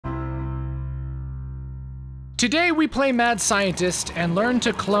Today we play Mad Scientist and learn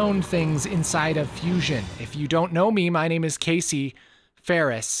to clone things inside of Fusion. If you don't know me, my name is Casey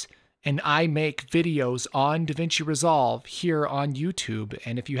Ferris, and I make videos on DaVinci Resolve here on YouTube.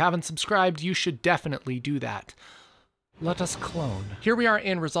 And if you haven't subscribed, you should definitely do that. Let us clone. Here we are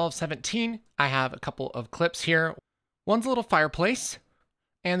in Resolve 17. I have a couple of clips here. One's a little fireplace,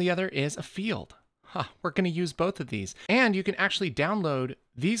 and the other is a field. We're gonna use both of these. And you can actually download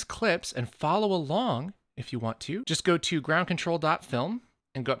these clips and follow along if you want to. Just go to groundcontrol.film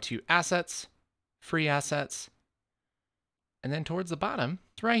and go up to Assets, Free Assets, and then towards the bottom,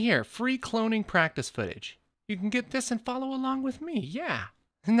 it's right here, Free Cloning Practice Footage. You can get this and follow along with me, yeah.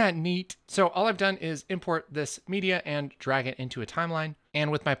 Isn't that neat? So all I've done is import this media and drag it into a timeline. And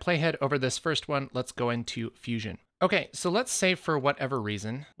with my playhead over this first one, let's go into Fusion. Okay, so let's say for whatever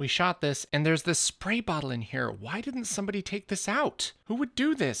reason, we shot this and there's this spray bottle in here. Why didn't somebody take this out? Who would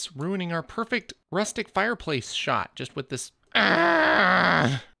do this? Ruining our perfect rustic fireplace shot just with this.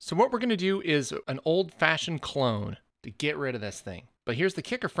 So what we're gonna do is an old-fashioned clone to get rid of this thing. But here's the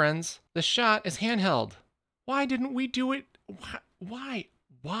kicker, friends. The shot is handheld. Why didn't we do it? Why?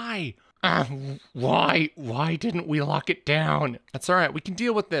 Why didn't we lock it down? That's all right, we can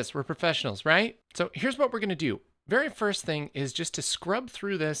deal with this. We're professionals, right? So here's what we're gonna do. Very first thing is just to scrub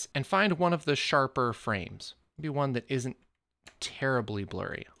through this and find one of the sharper frames. Maybe one that isn't terribly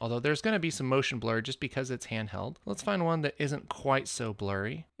blurry, although there's gonna be some motion blur just because it's handheld. Let's find one that isn't quite so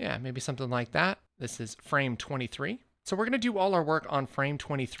blurry. Yeah, maybe something like that. This is frame 23. So we're gonna do all our work on frame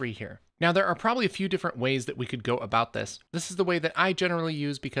 23 here. Now there are probably a few different ways that we could go about this. This is the way that I generally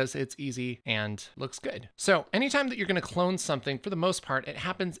use because it's easy and looks good. So anytime that you're gonna clone something, for the most part, it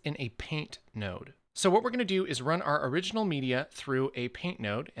happens in a paint node. So what we're gonna do is run our original media through a paint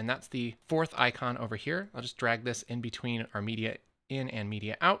node, and that's the fourth icon over here. I'll just drag this in between our media in and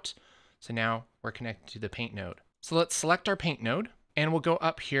media out. So now we're connected to the paint node. So let's select our paint node, and we'll go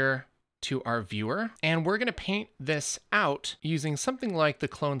up here to our viewer, and we're gonna paint this out using something like the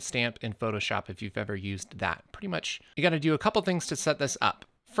clone stamp in Photoshop if you've ever used that. Pretty much, you gotta do a couple things to set this up.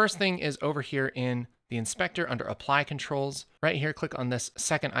 First thing is over here in the inspector under apply controls, right here, click on this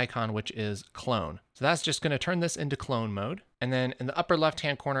second icon, which is clone. So that's just gonna turn this into clone mode. And then in the upper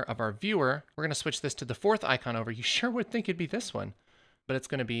left-hand corner of our viewer, we're gonna switch this to the fourth icon over. You sure would think it'd be this one, but it's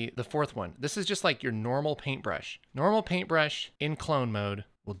gonna be the fourth one. This is just like your normal paintbrush. Normal paintbrush in clone mode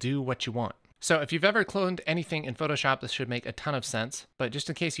will do what you want. So if you've ever cloned anything in Photoshop, this should make a ton of sense. But just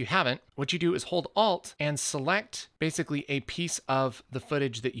in case you haven't, what you do is hold Alt and select basically a piece of the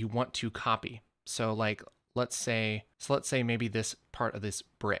footage that you want to copy. So like, let's say maybe this part of this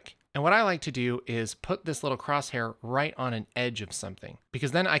brick. And what I like to do is put this little crosshair right on an edge of something,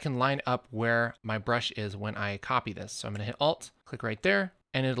 because then I can line up where my brush is when I copy this. So I'm gonna hit Alt, click right there,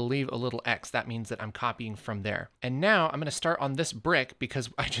 and it'll leave a little X. That means that I'm copying from there. And now I'm gonna start on this brick because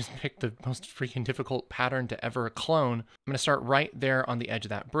I just picked the most freaking difficult pattern to ever clone. I'm gonna start right there on the edge of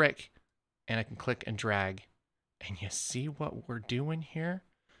that brick, and I can click and drag. And you see what we're doing here?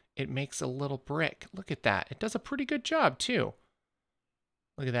 It makes a little brick. Look at that. It does a pretty good job too.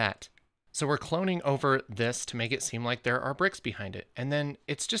 Look at that. So we're cloning over this to make it seem like there are bricks behind it. And then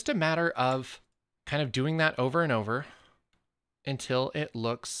it's just a matter of kind of doing that over and over until it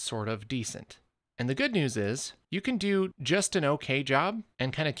looks sort of decent. And the good news is you can do just an okay job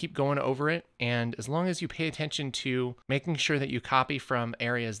and kind of keep going over it. And as long as you pay attention to making sure that you copy from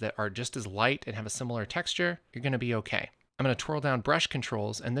areas that are just as light and have a similar texture, you're gonna be okay. I'm gonna twirl down brush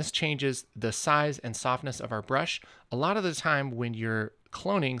controls, and this changes the size and softness of our brush. A lot of the time when you're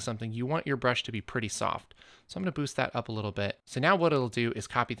cloning something, you want your brush to be pretty soft. So I'm gonna boost that up a little bit. So now what it'll do is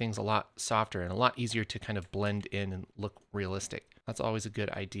copy things a lot softer and a lot easier to kind of blend in and look realistic. That's always a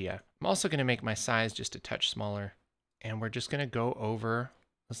good idea. I'm also gonna make my size just a touch smaller, and we're just gonna go over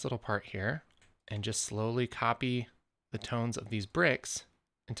this little part here and just slowly copy the tones of these bricks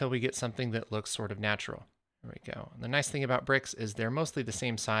until we get something that looks sort of natural. There we go. And the nice thing about bricks is they're mostly the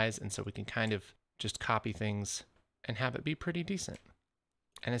same size, and so we can kind of just copy things and have it be pretty decent.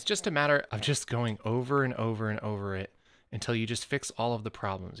 And it's just a matter of just going over and over and over it until you just fix all of the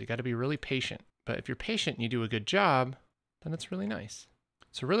problems. You got to be really patient. But if you're patient and you do a good job, then it's really nice.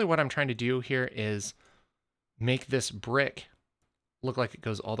 So really what I'm trying to do here is make this brick look like it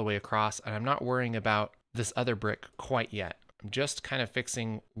goes all the way across, and I'm not worrying about this other brick quite yet. I'm just kind of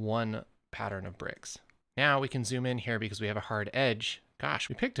fixing one pattern of bricks. Now we can zoom in here because we have a hard edge. Gosh,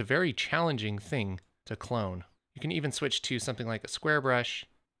 we picked a very challenging thing to clone. You can even switch to something like a square brush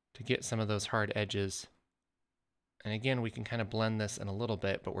to get some of those hard edges. And again, we can kind of blend this in a little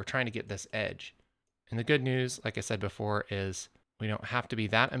bit, but we're trying to get this edge. And the good news, like I said before, is we don't have to be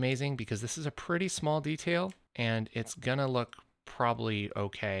that amazing because this is a pretty small detail. and it's gonna look probably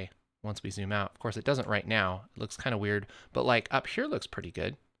okay once we zoom out. Of course, it doesn't right now. It looks kind of weird, but like up here looks pretty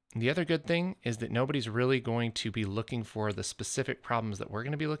good. And the other good thing is that nobody's really going to be looking for the specific problems that we're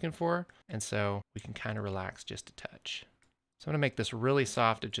gonna be looking for. And so we can kind of relax just a touch. So I'm gonna make this really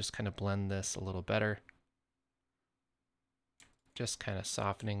soft to just kind of blend this a little better. Just kind of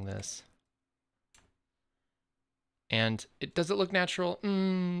softening this. And does it look natural?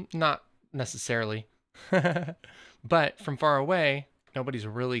 Not necessarily. But from far away, nobody's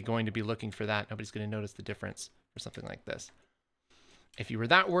really going to be looking for that. Nobody's going to notice the difference or something like this. If you were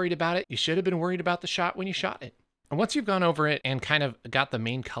that worried about it, you should have been worried about the shot when you shot it. And once you've gone over it and kind of got the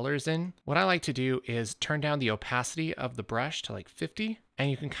main colors in, what I like to do is turn down the opacity of the brush to like 50, and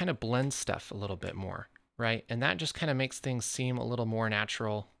you can kind of blend stuff a little bit more, right? And that just kind of makes things seem a little more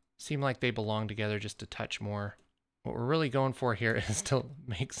natural, seem like they belong together just a touch more. What we're really going for here is to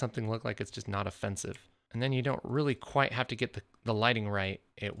make something look like it's just not offensive. And then you don't really quite have to get the lighting right.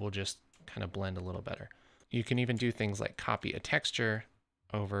 It will just kind of blend a little better. You can even do things like copy a texture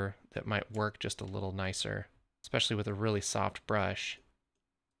over that might work just a little nicer, especially with a really soft brush.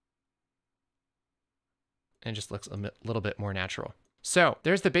 And it just looks a little bit more natural. So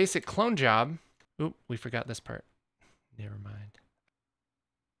there's the basic clone job. Oop, we forgot this part. Never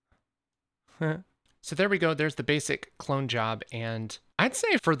mind. So there we go. There's the basic clone job. And I'd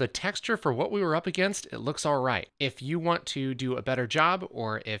say for the texture, for what we were up against, it looks all right. If you want to do a better job,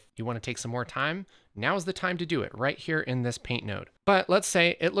 or if you want to take some more time, now's the time to do it right here in this paint node. But let's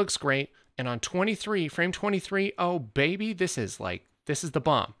say it looks great. And on 23, frame 23, oh baby, this is the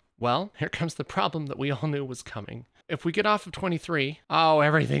bomb. Well, here comes the problem that we all knew was coming. If we get off of 23, oh,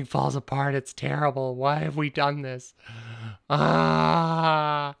 everything falls apart. It's terrible. Why have we done this?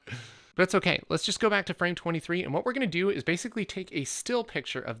 But it's okay. Let's just go back to frame 23. And what we're going to do is basically take a still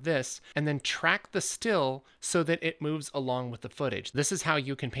picture of this and then track the still so that it moves along with the footage. This is how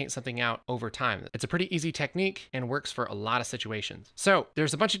you can paint something out over time. It's a pretty easy technique and works for a lot of situations. So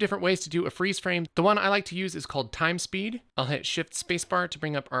there's a bunch of different ways to do a freeze frame. The one I like to use is called time speed. I'll hit Shift Spacebar to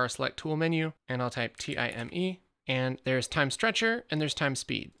bring up our select tool menu, and I'll type TIME. And there's time stretcher and there's time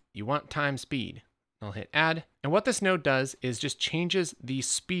speed. You want time speed. I'll hit add. And what this node does is just changes the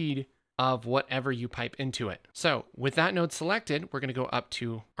speed of whatever you pipe into it. So with that node selected, we're going to go up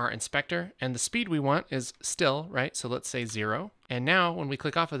to our inspector, and the speed we want is still, right? So let's say 0. And now when we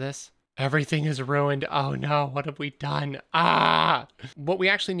click off of this, everything is ruined. Oh no, what have we done? What we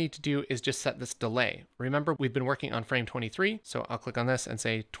actually need to do is just set this delay. Remember, we've been working on frame 23. So I'll click on this and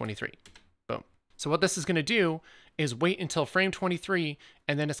say 23. Boom. So what this is going to do is wait until frame 23,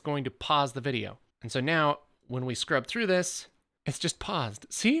 and then it's going to pause the video. And so now when we scrub through this, it's just paused.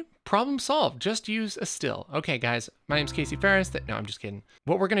 See? Problem solved. Just use a still. Okay, guys, my name's Casey Ferris. No, I'm just kidding.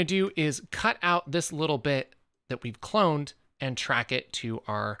 What we're going to do is cut out this little bit that we've cloned and track it to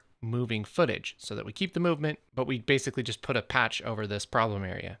our moving footage so that we keep the movement, but we basically just put a patch over this problem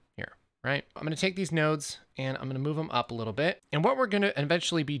area here, right? I'm going to take these nodes and I'm going to move them up a little bit. And what we're going to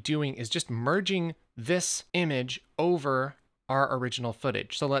eventually be doing is just merging this image over our original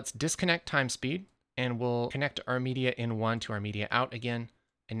footage. So let's disconnect time speed, and we'll connect our media in 1 to our media out again.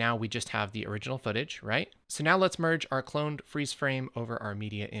 And now we just have the original footage, right? So now let's merge our cloned freeze frame over our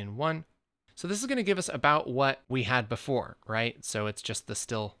media in 1. So this is going to give us about what we had before, right? So it's just the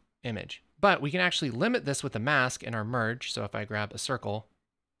still image. But we can actually limit this with a mask in our merge. So if I grab a circle,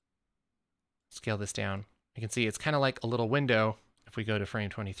 scale this down, you can see it's kind of like a little window. If we go to frame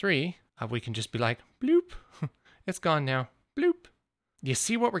 23, we can just be like, bloop, it's gone now, bloop. You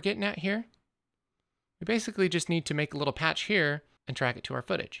see what we're getting at here? We basically just need to make a little patch here and track it to our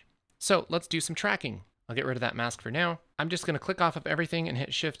footage. So let's do some tracking. I'll get rid of that mask for now. I'm just going to click off of everything and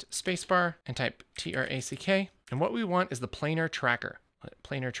hit Shift Spacebar and type TRACK. And what we want is the planar tracker.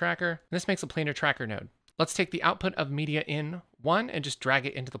 Planar tracker. And this makes a planar tracker node. Let's take the output of media in 1 and just drag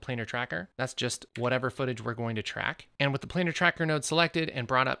it into the planar tracker. That's just whatever footage we're going to track. And with the planar tracker node selected and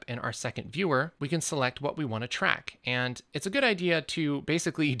brought up in our second viewer, we can select what we want to track. And it's a good idea to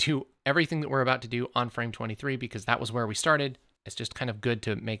basically do everything that we're about to do on frame 23 because that was where we started. It's just kind of good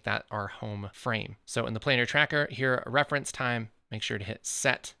to make that our home frame. So in the planar tracker here, reference time, make sure to hit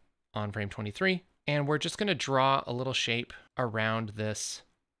set on frame 23. And we're just going to draw a little shape around this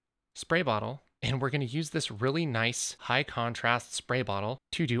spray bottle. And we're going to use this really nice high contrast spray bottle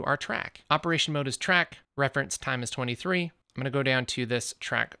to do our track. Operation mode is track, reference time is 23. I'm going to go down to this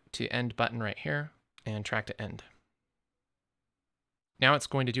track to end button right here and track to end. Now it's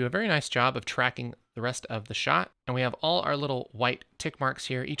going to do a very nice job of tracking the rest of the shot. And we have all our little white tick marks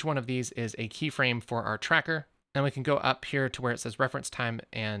here. Each one of these is a keyframe for our tracker. And we can go up here to where it says reference time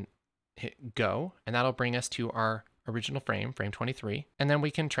and hit go, and that'll bring us to our original frame, frame 23, and then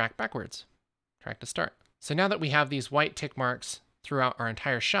we can track backwards, track to start. So now that we have these white tick marks throughout our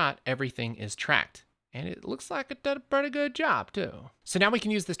entire shot, everything is tracked. And it looks like it did a pretty good job too. So now we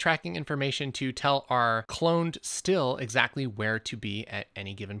can use this tracking information to tell our cloned still exactly where to be at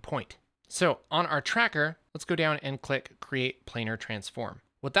any given point. So on our tracker, let's go down and click Create Planar Transform.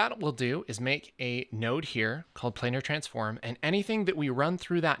 What that will do is make a node here called Planar Transform, and anything that we run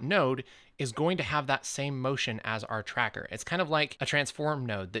through that node is going to have that same motion as our tracker. It's kind of like a transform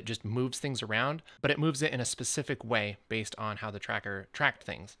node that just moves things around, but it moves it in a specific way based on how the tracker tracked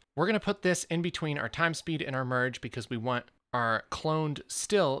things. We're going to put this in between our time speed and our merge because we want our cloned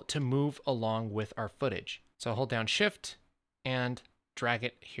still to move along with our footage. So hold down Shift and drag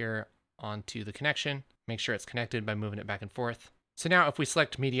it here onto the connection. Make sure it's connected by moving it back and forth. So now if we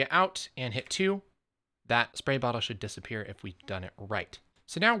select media out and hit 2, that spray bottle should disappear if we've done it right.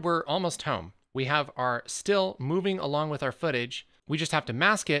 So now we're almost home. We have our still moving along with our footage. We just have to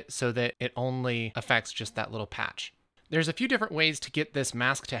mask it so that it only affects just that little patch. There's a few different ways to get this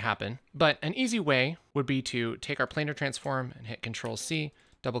mask to happen, but an easy way would be to take our planar transform and hit Control C,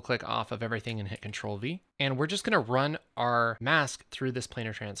 double click off of everything and hit Control V. And we're just gonna run our mask through this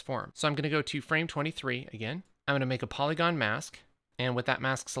planar transform. So I'm gonna go to frame 23 again. I'm gonna make a polygon mask. And with that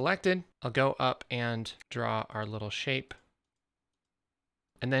mask selected, I'll go up and draw our little shape.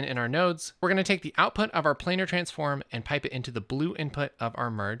 And then in our nodes, we're gonna take the output of our planar transform and pipe it into the blue input of our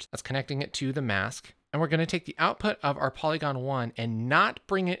merge. That's connecting it to the mask. And we're gonna take the output of our polygon 1 and not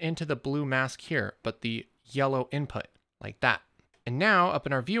bring it into the blue mask here, but the yellow input, like that. And now up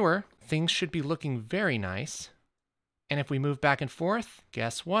in our viewer, things should be looking very nice. And if we move back and forth,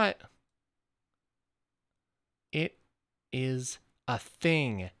 guess what? It is a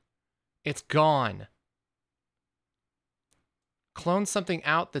thing. It's gone. Clone something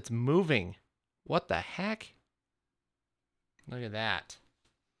out that's moving. What the heck? Look at that.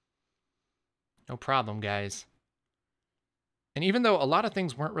 No problem, guys. And even though a lot of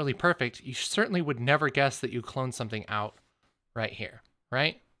things weren't really perfect, you certainly would never guess that you cloned something out right here,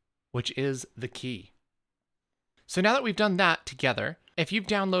 right? Which is the key. So now that we've done that together, if you've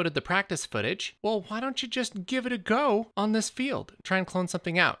downloaded the practice footage, well, why don't you just give it a go on this field? Try and clone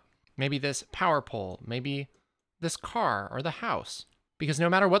something out. Maybe this power pole, maybe this car or the house. Because no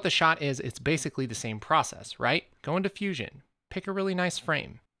matter what the shot is, it's basically the same process, right? Go into Fusion, pick a really nice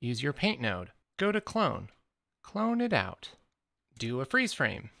frame, use your paint node, go to clone it out, do a freeze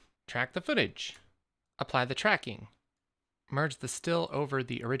frame, track the footage, apply the tracking, merge the still over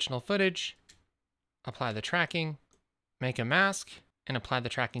the original footage, apply the tracking, make a mask, and apply the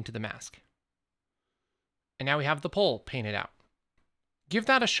tracking to the mask. And now we have the pole painted out. Give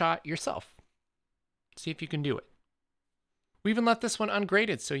that a shot yourself. See if you can do it. We even left this one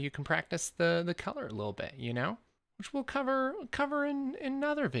ungraded so you can practice the color a little bit, you know? Which we'll cover in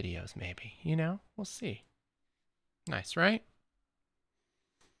other videos maybe, you know? We'll see. Nice, right?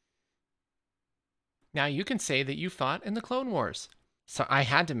 Now you can say that you fought in the Clone Wars. So I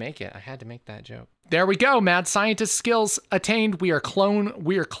had to make it. I had to make that joke. There we go. Mad scientist skills attained. We are Clone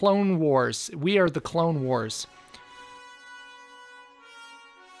Wars. We are the Clone Wars.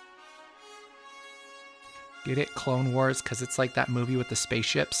 Get it? Clone Wars, because it's like that movie with the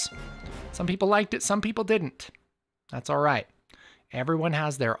spaceships. Some people liked it, some people didn't. That's all right. Everyone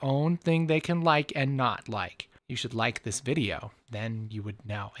has their own thing they can like and not like. You should like this video, then you would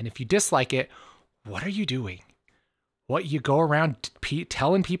know. And if you dislike it, what are you doing? What, you go around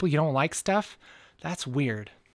telling people you don't like stuff? That's weird.